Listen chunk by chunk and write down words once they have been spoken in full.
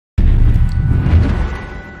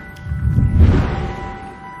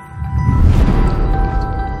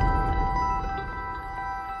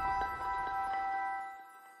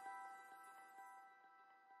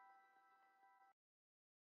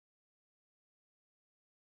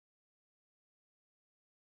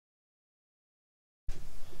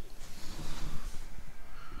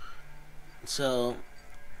So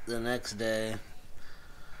the next day,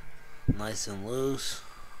 nice and loose,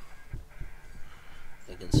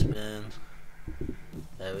 it can spin,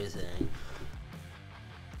 everything.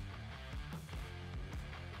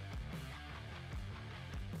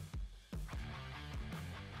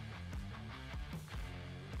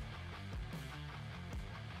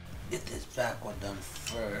 Get this back one done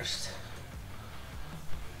first.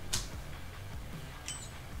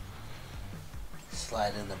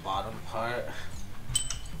 Slide in the bottom part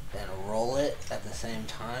and roll it at the same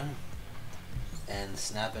time and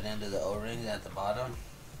snap it into the O-ring at the bottom.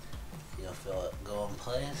 You'll feel it go in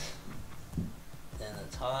place. Then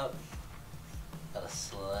the top, gotta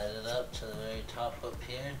slide it up to the very top up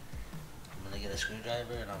here. I'm gonna get a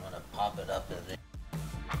screwdriver and I'm gonna pop it up in there.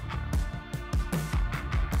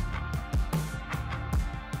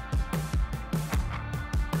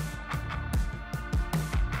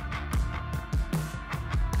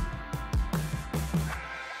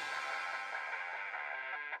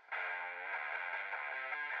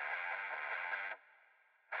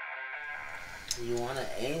 You want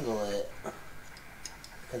to angle it,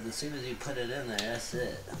 because as soon as you put it in there, that's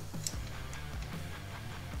it.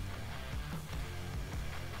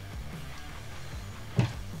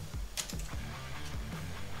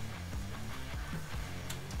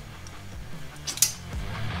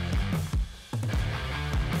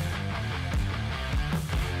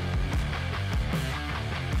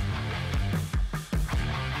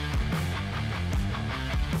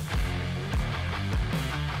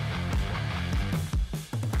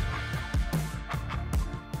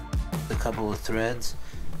 A couple of threads,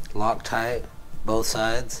 Loctite both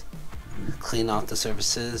sides, clean off the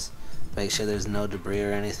surfaces, make sure there's no debris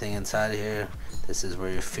or anything inside here. This is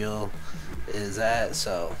where your fuel is at,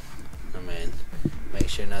 so I mean, make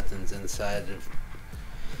sure nothing's inside.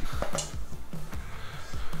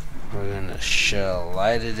 We're gonna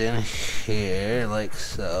slide it in here like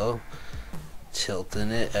so,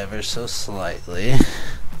 tilting it ever so slightly.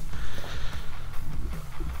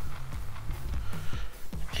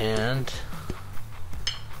 And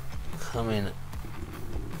coming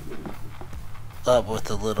up with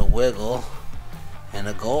a little wiggle and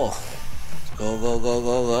a goal. Go, go, go,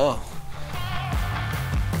 go, go.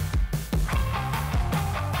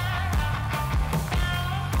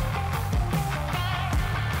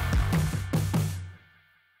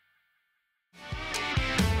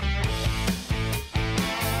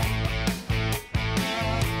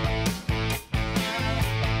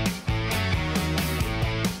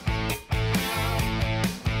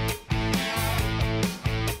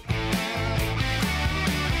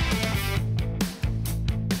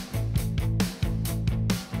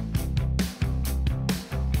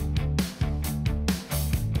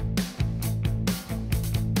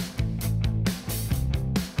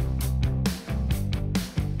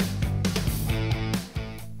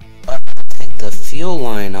 The fuel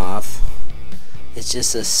line off. It's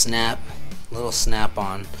just a snap, little snap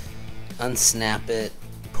on. Unsnap it,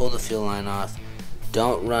 pull the fuel line off.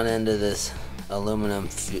 Don't run into this aluminum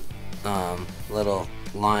little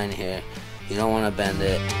line here. You don't want to bend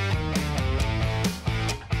it.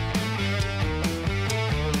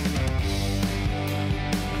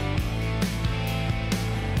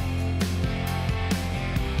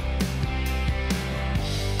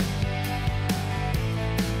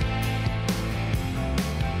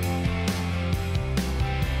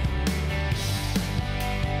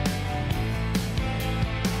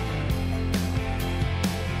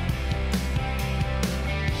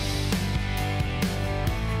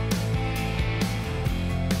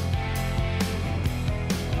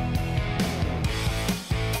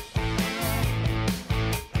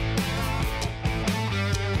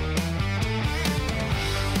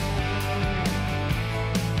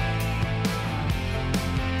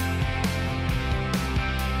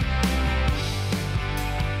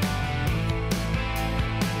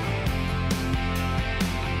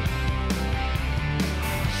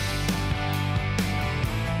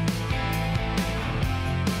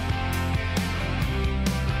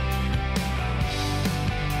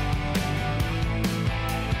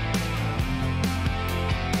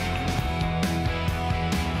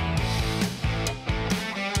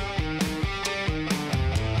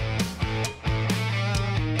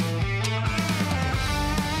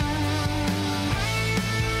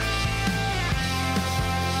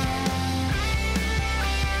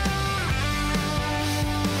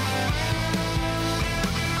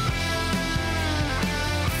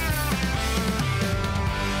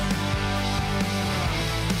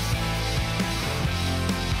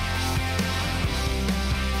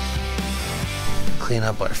 Clean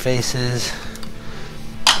up our faces.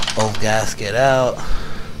 old gasket out,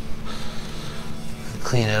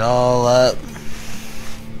 clean it all up.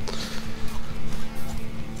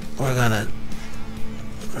 We're gonna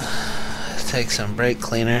take some brake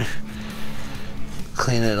cleaner,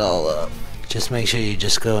 clean it all up. Just make sure you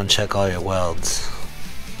just go and check all your welds,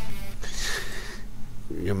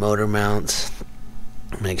 your motor mounts,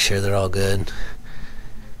 make sure they're all good.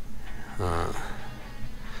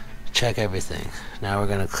 Check everything. Now we're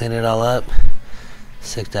gonna clean it all up,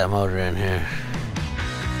 stick that motor in here.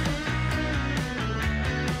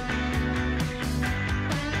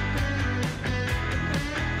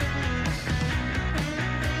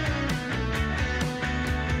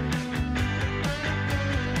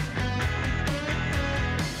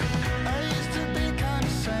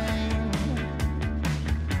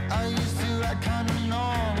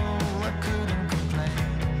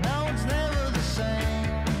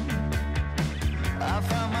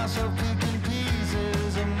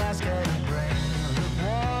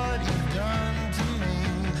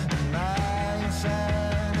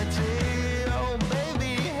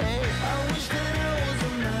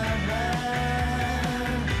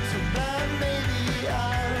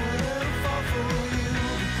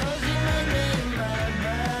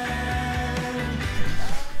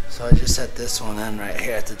 So I just set this one in right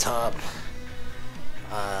here at the top,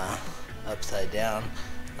 upside down.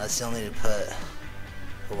 I still need to put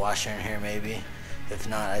a washer in here maybe. If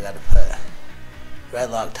not, I gotta put red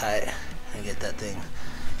Loctite and get that thing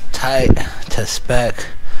tight to spec.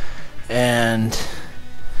 And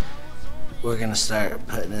we're gonna start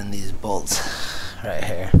putting in these bolts right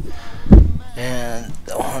here. And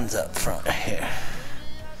the ones up front here.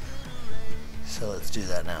 So let's do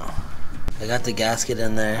that now. I got the gasket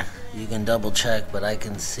in there. You can double check, but I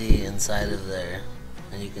can see inside of there.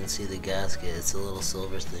 And you can see the gasket. It's a little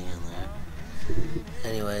silver thing in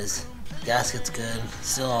there. Anyways, gasket's good.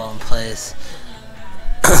 Still all in place.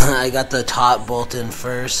 I got the top bolt in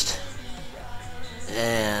first.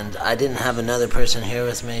 And I didn't have another person here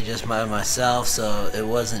with me, just by myself, so it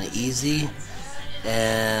wasn't easy.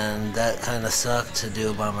 And that kind of sucked to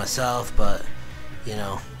do by myself, but you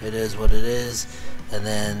know, it is what it is. And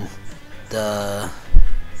then the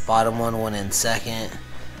bottom one went in second.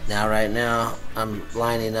 Now right now I'm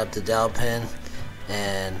lining up the dowel pin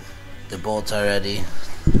and the bolts already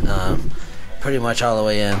pretty much all the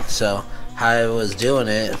way in. So how I was doing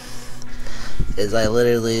it is I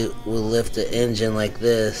literally would lift the engine like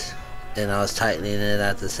this and I was tightening it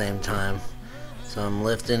at the same time. So I'm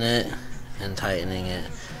lifting it and tightening it,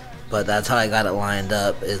 but that's how I got it lined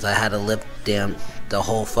up, is I had to lift the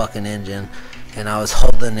whole fucking engine and I was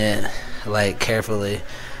holding it like carefully,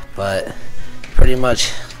 but pretty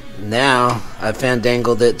much now I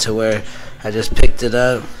fandangled it to where I just picked it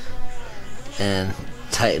up and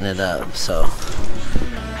tightened it up. So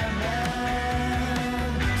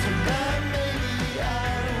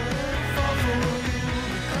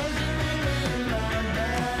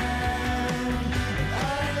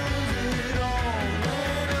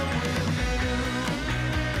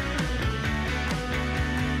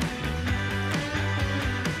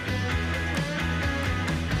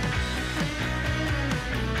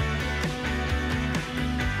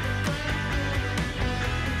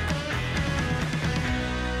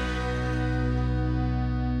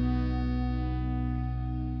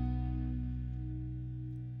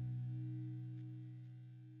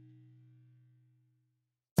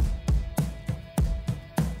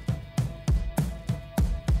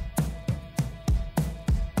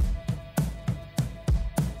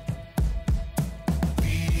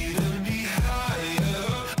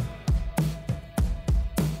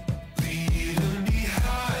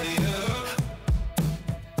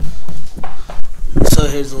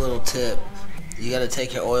here's a little tip. You gotta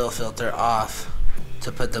take your oil filter off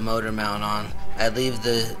to put the motor mount on. I leave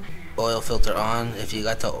the oil filter on if you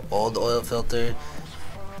got the old oil filter,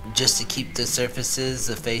 just to keep the surfaces,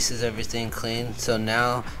 the faces, everything clean. So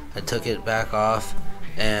now I took it back off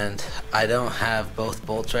and I don't have both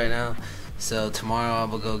bolts right now, so tomorrow I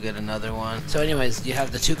will go get another one. So anyways, you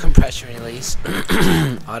have the two compression release,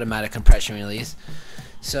 automatic compression release.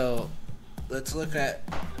 So let's look at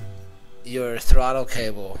your throttle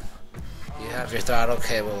cable. You have your throttle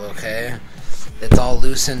cable, okay? It's all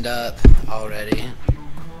loosened up already.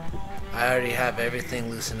 I already have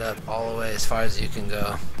everything loosened up all the way as far as you can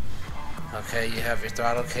go. Okay, you have your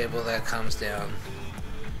throttle cable that comes down.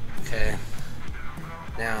 Okay.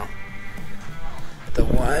 Now, the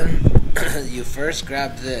one, you first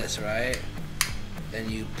grab this, right?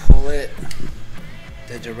 And you pull it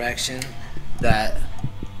the direction that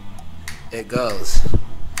it goes.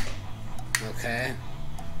 Okay?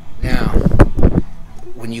 Now,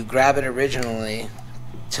 when you grab it originally,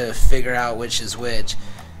 to figure out which is which,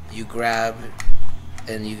 you grab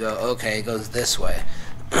and you go, okay, it goes this way.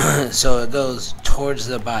 So it goes towards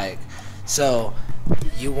the bike. So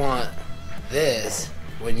you want this,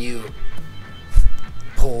 when you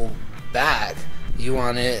pull back, you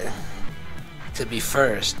want it to be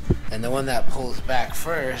first, and the one that pulls back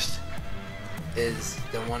first is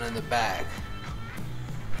the one in the back.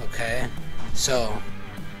 Okay, so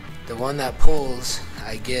the one that pulls,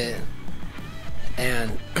 I get,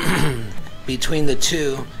 and between the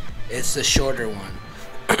two, it's the shorter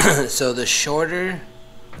one. So the shorter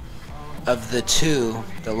of the two,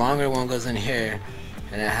 the longer one goes in here,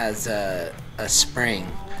 and it has a spring.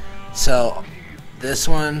 So this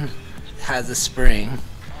one has a spring.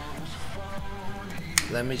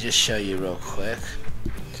 Let me just show you real quick.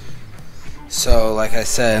 So like I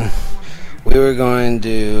said, we were going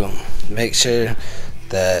to make sure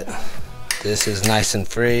that this is nice and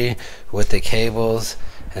free with the cables,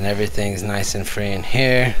 and everything's nice and free in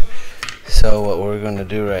here. So what we're going to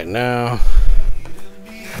do right now,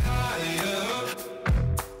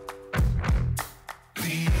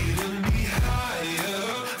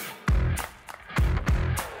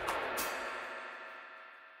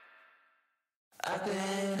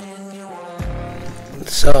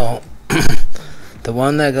 so the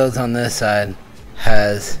one that goes on this side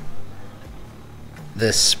has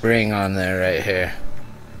this spring on there right here.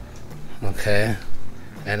 Okay,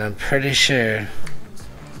 and I'm pretty sure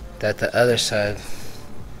that the other side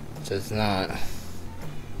does not.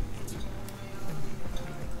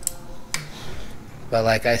 But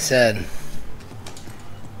like I said,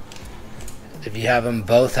 if you have them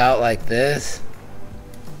both out like this,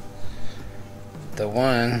 the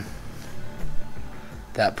one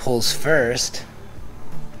that pulls first,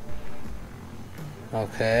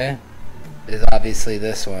 okay, is obviously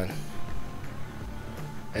this one.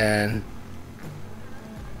 And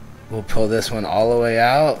we'll pull this one all the way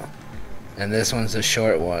out, and this one's the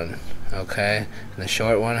short one, okay? And the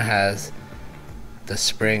short one has the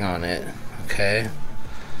spring on it, okay?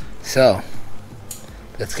 So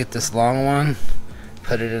let's get this long one,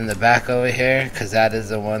 put it in the back over here, because that is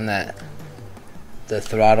the one that the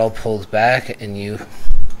throttle pulls back, and you,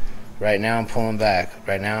 right now I'm pulling back,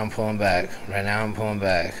 right now I'm pulling back, right now I'm pulling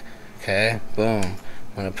back, okay? Boom.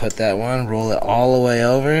 I'm gonna put that one, roll it all the way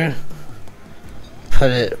over,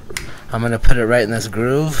 I'm gonna put it right in this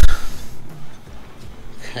groove,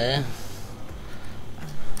 okay?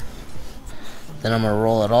 Then I'm gonna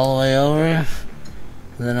roll it all the way over, and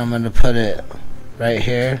then I'm gonna put it right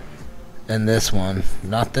here in this one,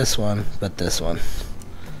 not this one, but this one,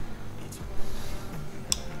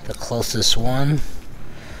 the closest one.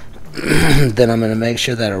 Then I'm gonna make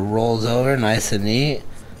sure that it rolls over nice and neat,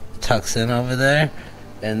 tucks in over there,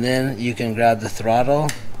 and then you can grab the throttle,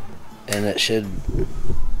 and it should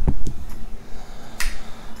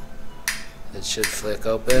flick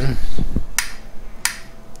open.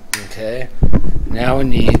 Okay, now we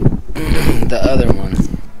need the other one,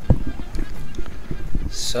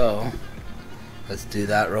 so let's do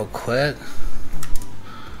that real quick.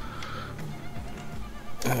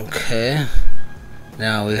 Okay,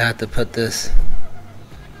 now we have to put this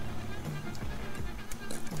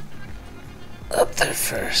up there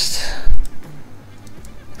first.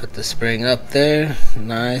 Put the spring up there,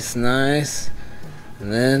 nice, nice.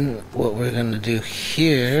 And then what we're gonna do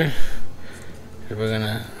here, we're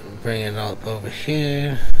gonna bring it up over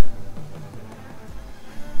here.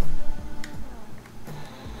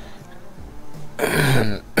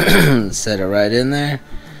 Set it right in there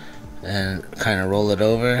and kind of roll it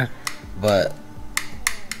over, but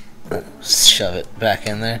shove it back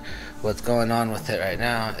in there. What's going on with it right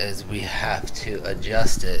now is we have to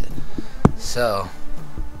adjust it, so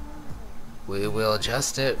we will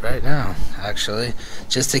adjust it right now, actually,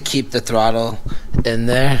 just to keep the throttle in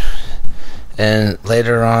there, and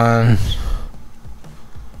later on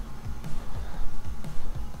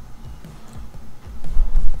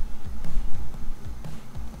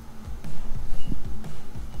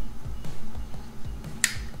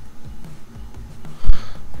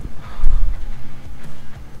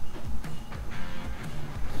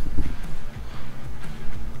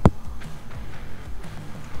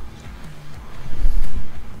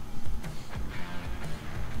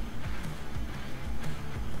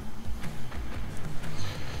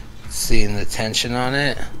seeing the tension on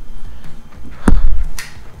it,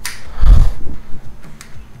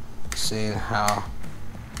 seeing how.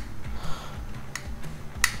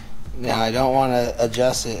 Now I don't want to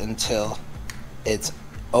adjust it until it's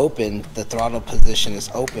opened, the throttle position is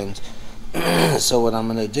opened. So what I'm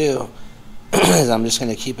going to do is I'm just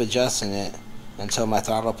going to keep adjusting it until my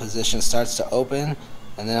throttle position starts to open,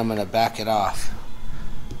 and then I'm going to back it off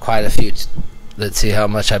quite a few. Let's see how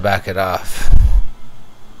much I back it off.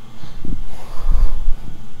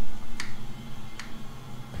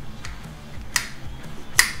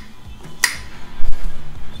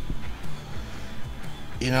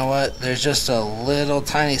 You know what? There's just a little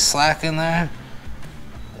tiny slack in there,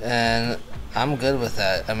 and I'm good with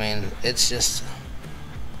that. I mean, it's just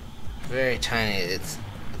very tiny. It's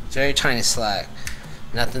very tiny slack.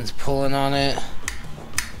 Nothing's pulling on it.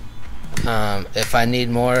 If I need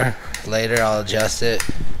more later, I'll adjust it.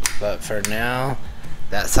 But for now,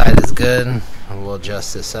 that side is good. And we'll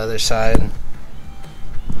adjust this other side.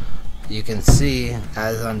 You can see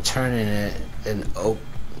as I'm turning it and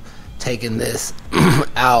taking this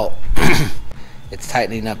out, it's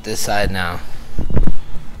tightening up this side now.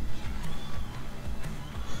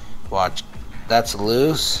 Watch, that's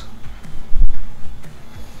loose,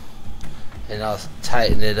 and I'll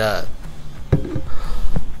tighten it up.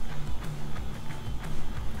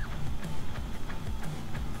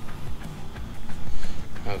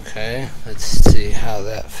 Okay, let's see how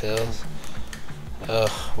that feels.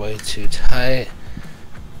 Oh, way too tight.